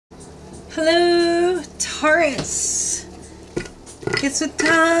Hello, Taurus. Guess what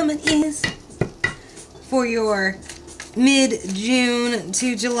time it is for your mid-June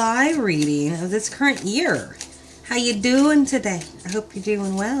to July reading of this current year. How you doing today? I hope you're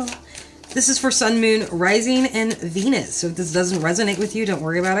doing well. This is for Sun, Moon, Rising, and Venus. So if this doesn't resonate with you, don't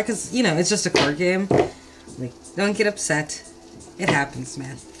worry about it, because, you know, it's just a card game. Like, don't get upset. It happens,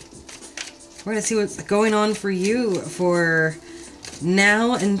 man. We're going to see what's going on for you for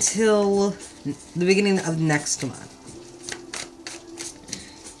now until the beginning of next month.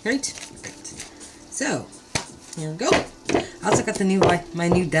 Right? So, here we go. I also got the my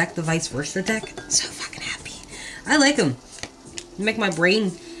new deck, the Vice Versa deck. So fucking happy. I like them. Make my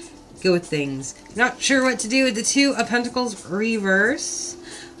brain go with things. Not sure what to do with the Two of Pentacles reverse.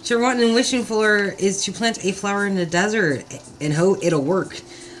 What you're wanting and wishing for is to plant a flower in the desert and hope it'll work.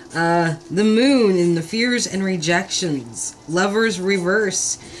 The Moon in the fears and rejections. Lovers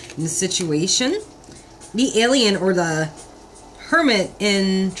reverse in the situation. The Alien or the Hermit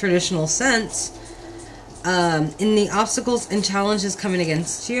in traditional sense. In the obstacles and challenges coming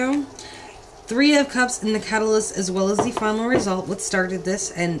against you. Three of Cups in the Catalyst, as well as the final result. What started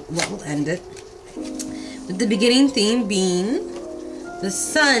this and what will end it. With the beginning theme being the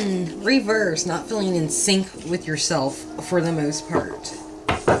Sun reverse. Not feeling in sync with yourself for the most part.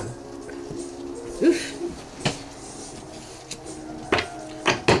 Oof.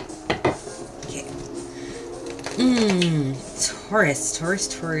 Okay.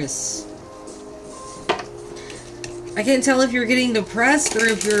 Taurus. I can't tell if you're getting depressed or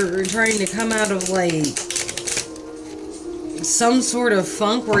if you're trying to come out of, like, some sort of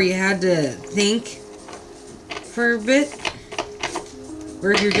funk where you had to think for a bit.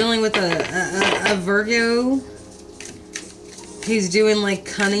 Or if you're dealing with a Virgo who's doing, like,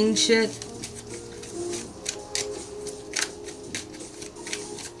 cunning shit.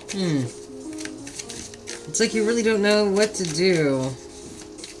 It's like you really don't know what to do.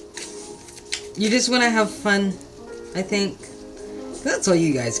 You just want to have fun, I think. That's all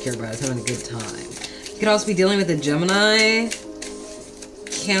you guys care about, is having a good time. You could also be dealing with a Gemini,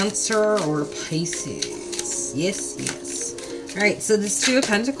 Cancer, or Pisces. Yes, yes. Alright, so this Two of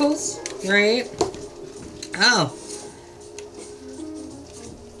Pentacles, right? Oh.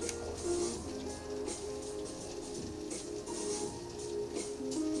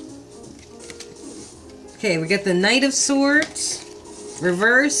 Okay, we got the Knight of Swords,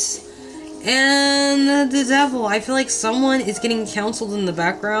 reverse, and the Devil. I feel like someone is getting counseled in the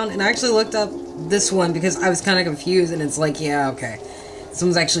background, and I actually looked up this one because I was kind of confused, and it's like, yeah, okay.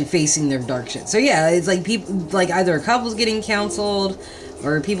 Someone's actually facing their dark shit. So yeah, it's like people, like either a couple's getting counseled,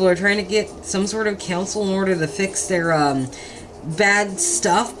 or people are trying to get some sort of counsel in order to fix their bad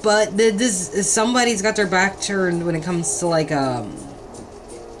stuff, but somebody's got their back turned when it comes to, like,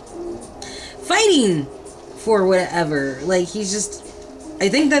 fighting for whatever. Like, he's just, I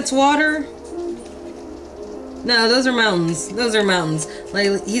think that's water. No, those are mountains. Those are mountains.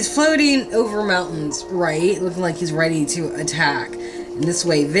 Like, he's floating over mountains, right? Looking like he's ready to attack. And this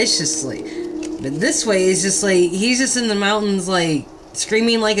way, viciously. But this way is just like, he's just in the mountains, like,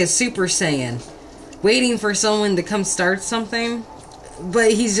 screaming like a Super Saiyan. Waiting for someone to come start something.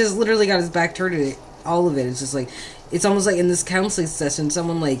 But he's just literally got his back turned to it. All of it. It's just like, it's almost like in this counseling session,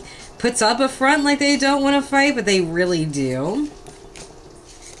 someone, like, puts up a front like they don't want to fight, but they really do.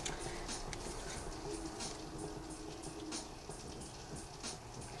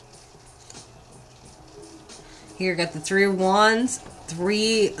 Here, got the Three of Wands,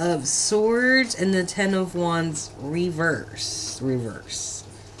 Three of Swords, and the Ten of Wands reverse.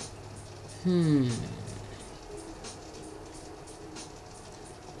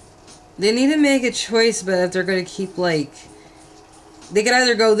 They need to make a choice, but if they're going to keep, like, they could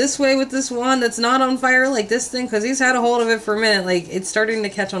either go this way with this wand that's not on fire, like this thing, because he's had a hold of it for a minute, like, it's starting to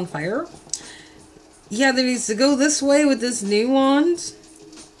catch on fire. Yeah, there needs to go this way with this new wand.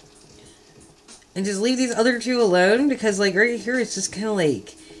 And just leave these other two alone, because, like, right here, it's just kind of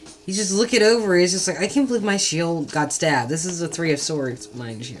like, you just look it over, it's just like, I can't believe my shield got stabbed. This is a Three of Swords,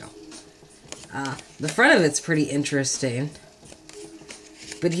 mind you. The front of it's pretty interesting.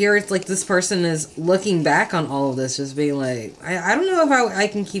 But here, it's like this person is looking back on all of this, just being like, I don't know if I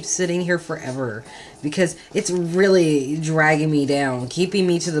can keep sitting here forever, because it's really dragging me down, keeping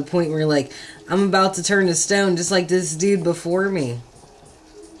me to the point where, like, I'm about to turn to stone, just like this dude before me.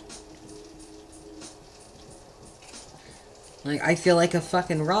 Like, I feel like a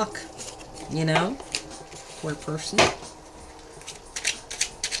fucking rock, you know? Poor person.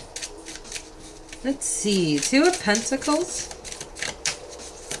 Let's see, Two of Pentacles.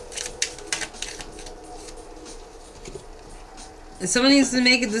 Someone needs to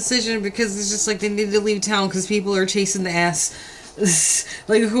make a decision because it's just like they need to leave town because people are chasing the ass.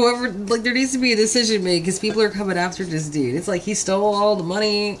 Like, whoever, like, there needs to be a decision made because people are coming after this dude. It's like he stole all the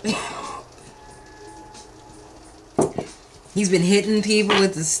money. He's been hitting people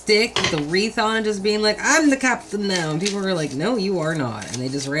with the stick, with the wreath on, just being like, I'm the captain now. And people are like, no, you are not. And they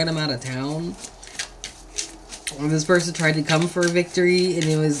just ran him out of town. And this person tried to come for a victory and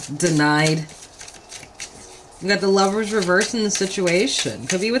it was denied. We got the Lovers reversed in the situation.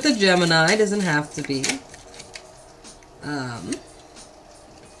 Could be with a Gemini, doesn't have to be.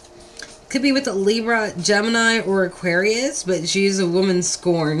 Could be with a Libra, Gemini, or Aquarius, but she's a woman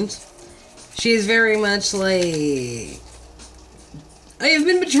scorned. She is very much like, I have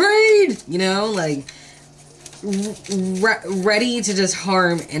been betrayed! You know, like, ready to just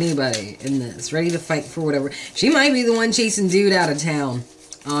harm anybody in this. Ready to fight for whatever. She might be the one chasing dude out of town,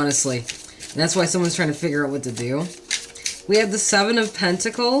 honestly. And that's why someone's trying to figure out what to do. We have the Seven of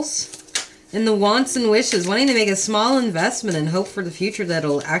Pentacles. And the wants and wishes. Wanting to make a small investment and hope for the future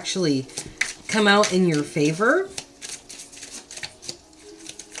that'll actually come out in your favor.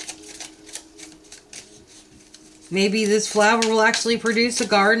 Maybe this flower will actually produce a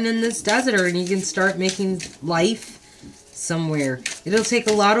garden in this desert and you can start making life somewhere. It'll take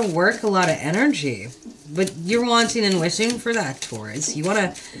a lot of work, a lot of energy. But you're wanting and wishing for that, Taurus. You want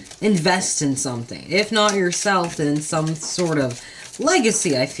to invest in something. If not yourself, then some sort of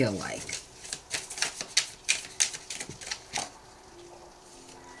legacy, I feel like.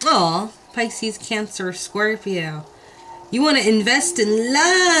 Aw, Pisces, Cancer, Scorpio. You want to invest in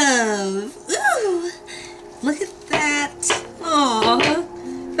love. Ooh, look at that. Aw,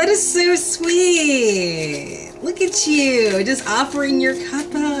 that is so sweet. Look at you, just offering your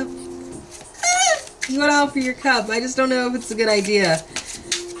cup up. You want to offer your cup. I just don't know if it's a good idea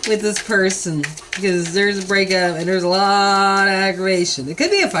with this person. Because there's a breakup and there's a lot of aggravation. It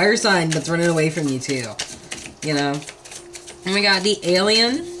could be a fire sign that's running away from you too. You know? And we got the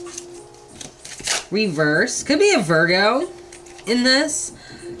Alien. Reverse. Could be a Virgo in this.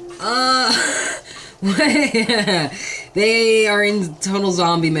 They are in total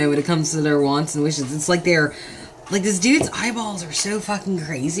zombie mode when it comes to their wants and wishes. It's like they're... Like, this dude's eyeballs are so fucking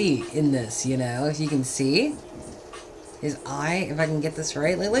crazy in this, you know? If you can see. His eye, if I can get this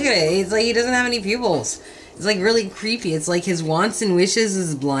right. Like, look at it. It's like he doesn't have any pupils. It's, like, really creepy. It's like his wants and wishes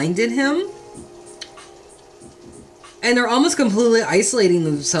has blinded him. And they're almost completely isolating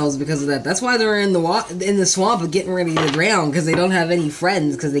themselves because of that. That's why they're in the swamp getting ready to drown. Because they don't have any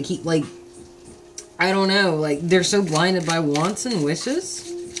friends. Because they keep, like... I don't know. Like, they're so blinded by wants and wishes.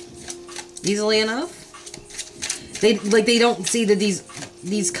 Easily enough. They don't see that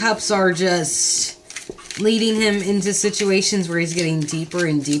these cups are just leading him into situations where he's getting deeper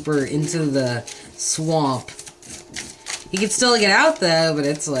and deeper into the swamp. He can still get out though, but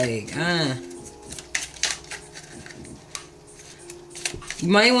it's like, You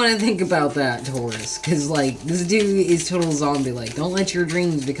might want to think about that, Taurus, because like this dude is total zombie-like. Don't let your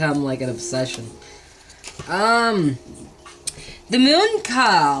dreams become like an obsession. The Moon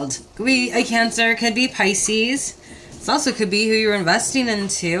card could be a Cancer, could be Pisces. This also could be who you're investing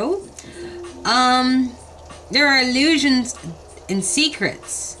into. There are illusions and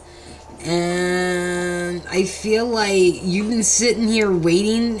secrets. And I feel like you've been sitting here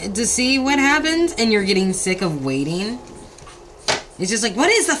waiting to see what happens, and you're getting sick of waiting. It's just like, what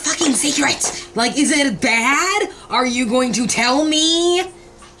is the fucking secret? Like, is it bad? Are you going to tell me?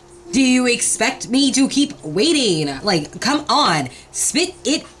 Do you expect me to keep waiting? Like, come on. Spit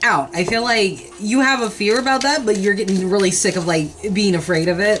it out. I feel like you have a fear about that, but you're getting really sick of, like, being afraid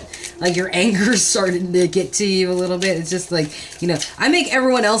of it. Like, your anger's starting to get to you a little bit. It's just like, you know, I make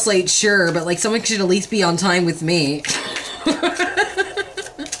everyone else late, sure, but, like, someone should at least be on time with me.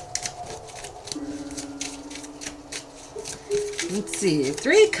 Let's see.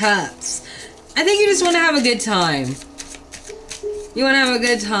 3 cups. I think you just want to have a good time. You want to have a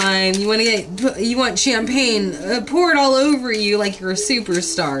good time. You want champagne poured all over you like you're a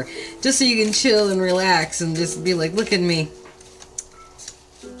superstar, just so you can chill and relax and just be like, look at me.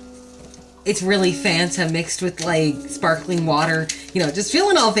 It's really Fanta mixed with like sparkling water. You know, just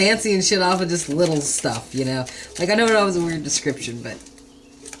feeling all fancy and shit off of just little stuff. You know, like I know that was a weird description, but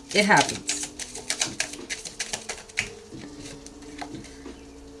it happens.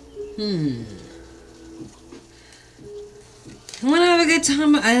 I want to have a good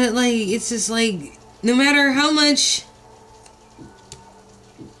time. It's just like, no matter how much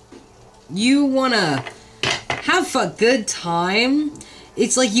you want to have a good time,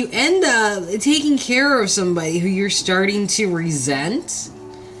 it's like you end up taking care of somebody who you're starting to resent.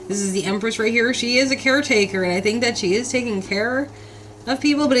 This is the Empress right here. She is a caretaker, and I think that she is taking care of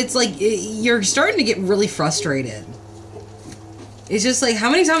people, but it's like, you're starting to get really frustrated. It's just like,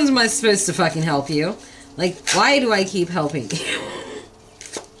 how many times am I supposed to fucking help you? Like, why do I keep helping you?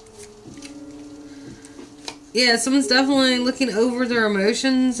 Yeah, someone's definitely looking over their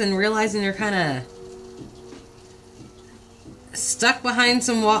emotions and realizing they're kind of stuck behind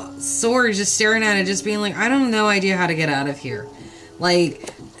some swords, just staring at it, just being like, I don't have no idea how to get out of here.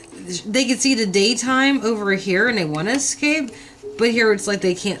 Like, they can see the daytime over here and they want to escape, but here it's like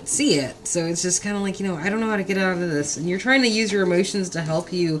they can't see it. So it's just kind of like, you know, I don't know how to get out of this. And you're trying to use your emotions to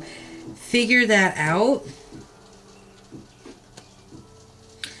help you figure that out.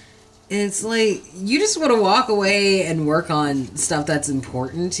 And it's like, you just want to walk away and work on stuff that's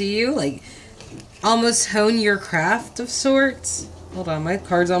important to you. Like, almost hone your craft of sorts. Hold on, my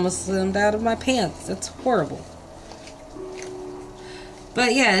card's almost slipped out of my pants. That's horrible.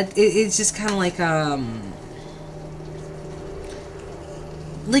 But yeah, it's just kind of like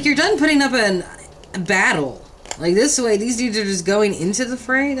you're done putting up a battle. Like this way, these dudes are just going into the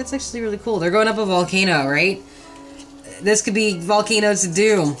fray. That's actually really cool. They're going up a volcano, right? This could be volcanoes of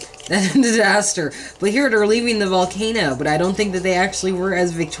doom, disaster. But here they're leaving the volcano, but I don't think that they actually were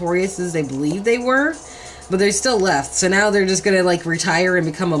as victorious as they believed they were. But they're still left. So now they're just gonna like retire and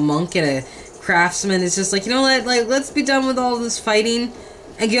become a monk and a craftsman. It's just like, you know what, like, let's be done with all this fighting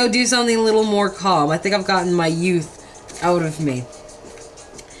and go do something a little more calm. I think I've gotten my youth out of me.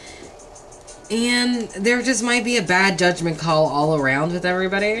 And there just might be a bad judgment call all around with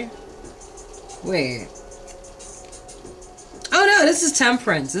everybody. Wait. Oh no, this is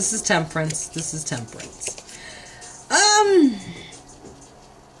Temperance. This is Temperance. This is Temperance.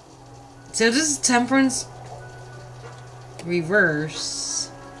 So this is Temperance reverse.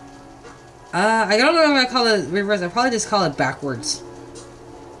 I don't know if I call it reverse. I probably just call it backwards.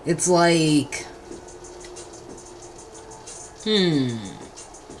 It's like,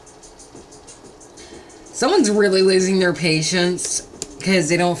 someone's really losing their patience because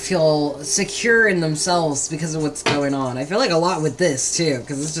they don't feel secure in themselves because of what's going on. I feel like a lot with this too,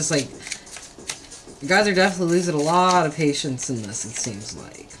 because it's just like, you guys are definitely losing a lot of patience in this, it seems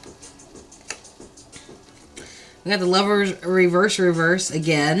like. We got the Lovers reverse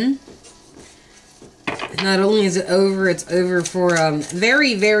again. Not only is it over, it's over for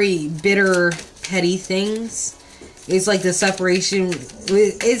very, very bitter, petty things. It's like the separation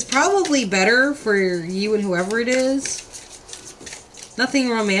is probably better for you and whoever it is.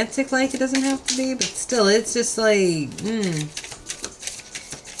 Nothing romantic, like, it doesn't have to be, but still, it's just like,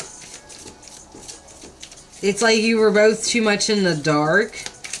 It's like you were both too much in the dark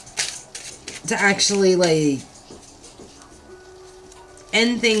to actually, like,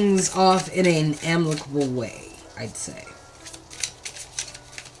 end things off in an amicable way, I'd say.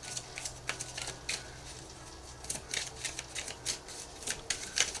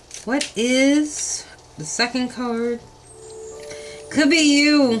 What is the second card? Could be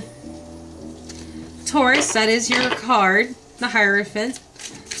you, Taurus. That is your card, the Hierophant.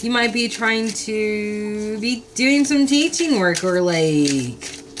 You might be trying to be doing some teaching work or like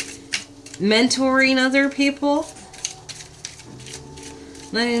mentoring other people.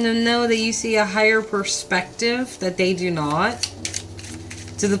 Letting them know that you see a higher perspective that they do not.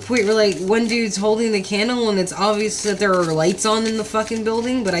 To the point where, like, one dude's holding the candle and it's obvious that there are lights on in the fucking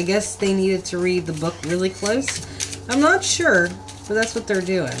building, but I guess they needed to read the book really close. I'm not sure, but that's what they're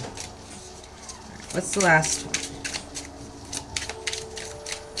doing. Right, what's the last one?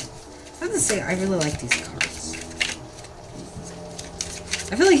 I have to say, I really like these cards.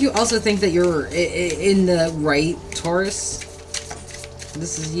 I feel like you also think that you're in the right, Taurus.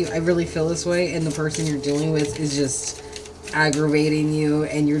 This is you. I really feel this way, and the person you're dealing with is just aggravating you,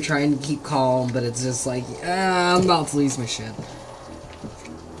 and you're trying to keep calm, but it's just like, I'm about to lose my shit.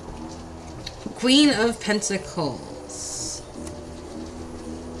 Queen of Pentacles.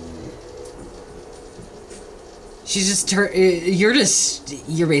 She's just you're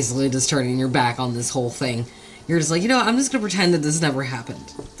basically just turning your back on this whole thing. You're just like, you know, I'm just gonna pretend that this never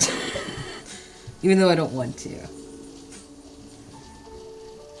happened. Even though I don't want to.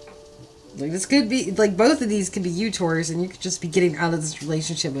 Like, this could be, like, both of these could be you, Taurus, and you could just be getting out of this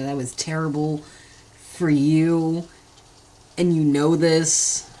relationship, but that was terrible for you, and you know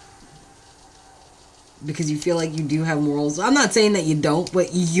this, because you feel like you do have morals. I'm not saying that you don't, but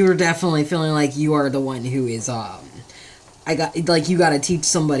you're definitely feeling like you are the one who is, you gotta teach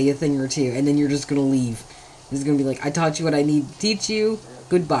somebody a thing or two, and then you're just gonna leave. It's gonna be like, I taught you what I need to teach you,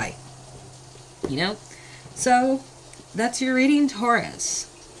 goodbye. You know? So, that's your reading, Taurus.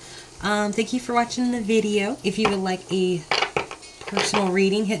 Thank you for watching the video. If you would like a personal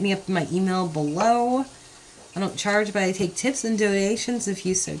reading, hit me up in my email below. I don't charge, but I take tips and donations if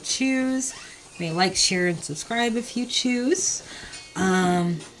you so choose. You may like, share, and subscribe if you choose.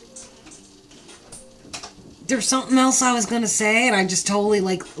 There's something else I was going to say, and I just totally,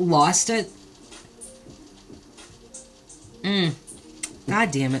 like, lost it.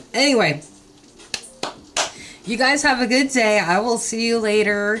 God damn it. Anyway, you guys have a good day. I will see you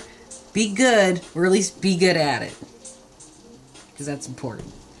later. Be good, or at least be good at it. Because that's important.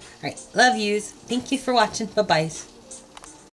 Alright, love yous. Thank you for watching. Bye-bye.